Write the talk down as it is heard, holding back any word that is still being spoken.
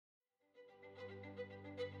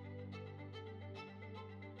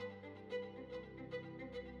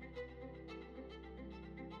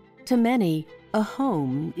To many, a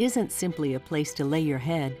home isn't simply a place to lay your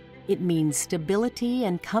head. It means stability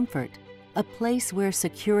and comfort, a place where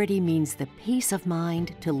security means the peace of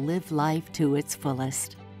mind to live life to its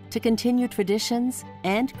fullest, to continue traditions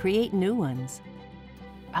and create new ones.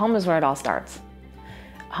 Home is where it all starts.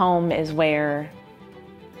 Home is where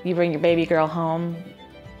you bring your baby girl home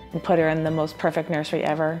and put her in the most perfect nursery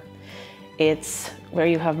ever. It's where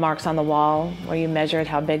you have marks on the wall where you measured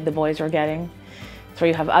how big the boys were getting. It's where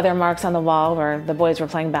you have other marks on the wall where the boys were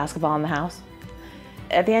playing basketball in the house.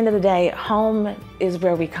 At the end of the day, home is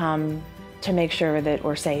where we come to make sure that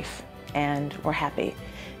we're safe and we're happy.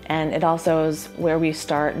 And it also is where we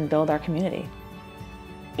start and build our community.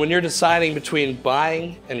 When you're deciding between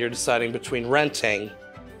buying and you're deciding between renting,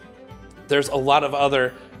 there's a lot of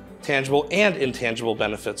other tangible and intangible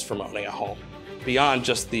benefits from owning a home, beyond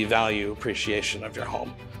just the value appreciation of your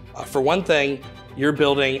home. For one thing, you're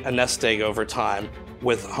building a nest egg over time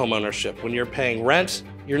with home ownership. When you're paying rent,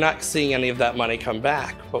 you're not seeing any of that money come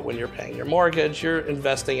back, but when you're paying your mortgage, you're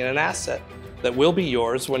investing in an asset that will be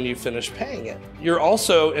yours when you finish paying it. You're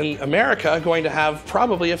also, in America, going to have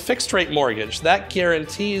probably a fixed rate mortgage. That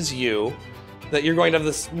guarantees you that you're going to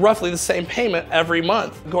have roughly the same payment every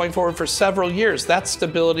month going forward for several years. That's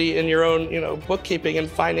stability in your own bookkeeping and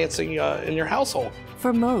financing in your household.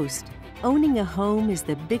 For most, owning a home is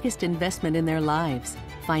the biggest investment in their lives,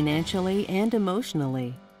 financially and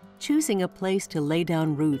emotionally. Choosing a place to lay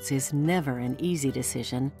down roots is never an easy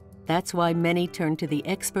decision. That's why many turn to the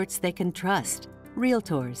experts they can trust,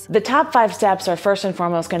 Realtors. The top 5 steps are first and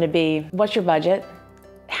foremost going to be, what's your budget?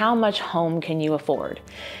 How much home can you afford?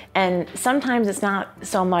 And sometimes it's not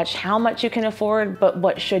so much how much you can afford, but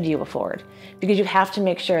what should you afford? Because you have to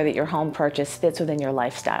make sure that your home purchase fits within your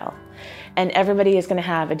lifestyle. And everybody is going to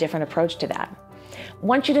have a different approach to that.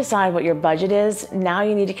 Once you decide what your budget is, now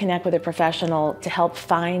you need to connect with a professional to help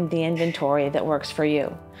find the inventory that works for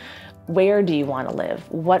you. Where do you want to live?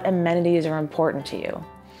 What amenities are important to you?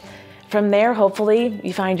 From there, hopefully,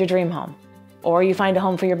 you find your dream home, or you find a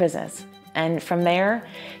home for your business. And from there,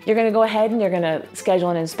 you're going to go ahead and you're going to schedule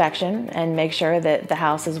an inspection and make sure that the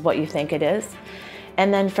house is what you think it is.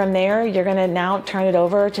 And then from there, you're going to now turn it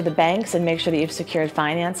over to the banks and make sure that you've secured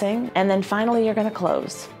financing. And then finally, you're going to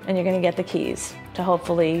close and you're going to get the keys to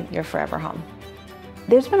hopefully your forever home.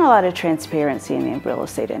 There's been a lot of transparency in the real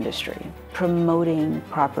estate industry, promoting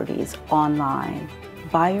properties online.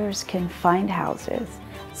 Buyers can find houses.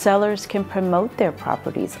 Sellers can promote their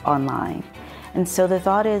properties online. And so the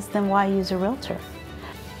thought is, then why use a realtor?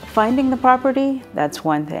 Finding the property, that's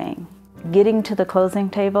one thing. Getting to the closing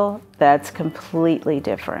table, that's completely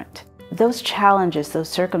different. Those challenges, those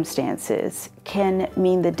circumstances can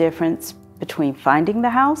mean the difference between finding the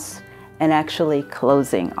house and actually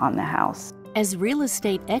closing on the house. As real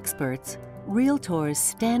estate experts, Realtors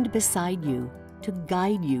stand beside you to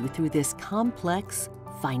guide you through this complex,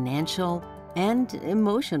 financial, and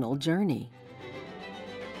emotional journey.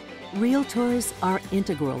 Realtors are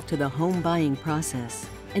integral to the home buying process,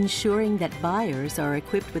 ensuring that buyers are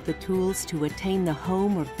equipped with the tools to attain the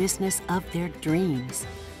home or business of their dreams,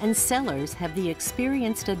 and sellers have the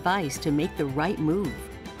experienced advice to make the right move.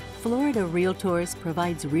 Florida Realtors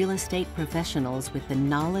provides real estate professionals with the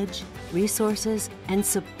knowledge, resources, and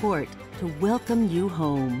support to welcome you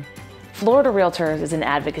home. Florida Realtors is an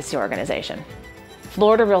advocacy organization.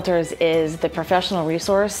 Florida Realtors is the professional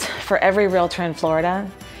resource for every realtor in Florida.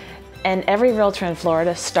 And every realtor in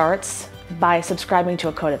Florida starts by subscribing to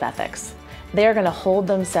a code of ethics. They are going to hold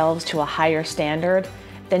themselves to a higher standard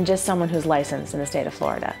than just someone who's licensed in the state of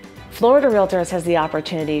Florida. Florida Realtors has the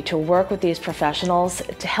opportunity to work with these professionals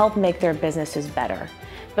to help make their businesses better,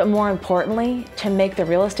 but more importantly, to make the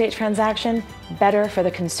real estate transaction better for the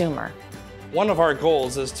consumer. One of our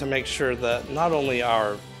goals is to make sure that not only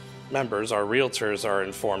our members, our realtors, are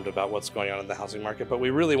informed about what's going on in the housing market, but we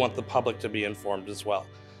really want the public to be informed as well.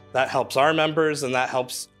 That helps our members, and that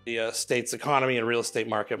helps the state's economy and real estate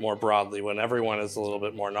market more broadly when everyone is a little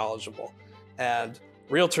bit more knowledgeable. And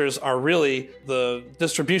realtors are really the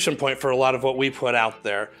distribution point for a lot of what we put out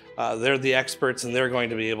there. They're the experts, and they're going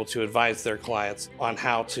to be able to advise their clients on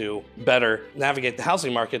how to better navigate the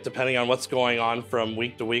housing market depending on what's going on from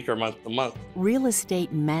week to week or month to month. Real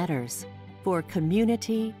estate matters for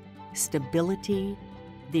community, stability,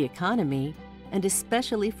 the economy, and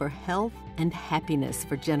especially for health and happiness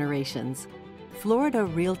for generations. Florida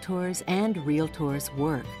Realtors and Realtors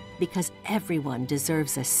work because everyone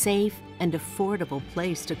deserves a safe and affordable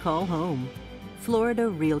place to call home. Florida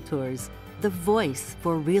Realtors, the voice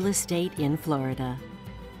for real estate in Florida.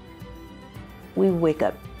 We wake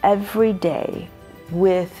up every day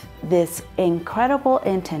with this incredible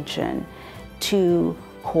intention to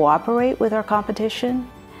cooperate with our competition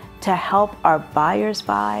to help our buyers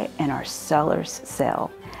buy and our sellers sell.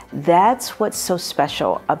 That's what's so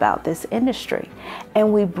special about this industry.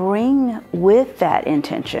 And we bring with that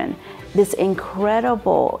intention this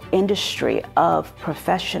incredible industry of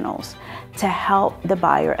professionals to help the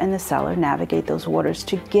buyer and the seller navigate those waters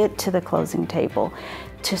to get to the closing table,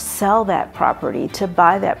 to sell that property, to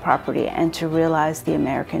buy that property, and to realize the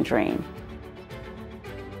American dream.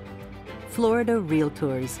 Florida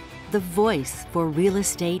Realtors, the voice for real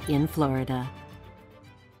estate in Florida.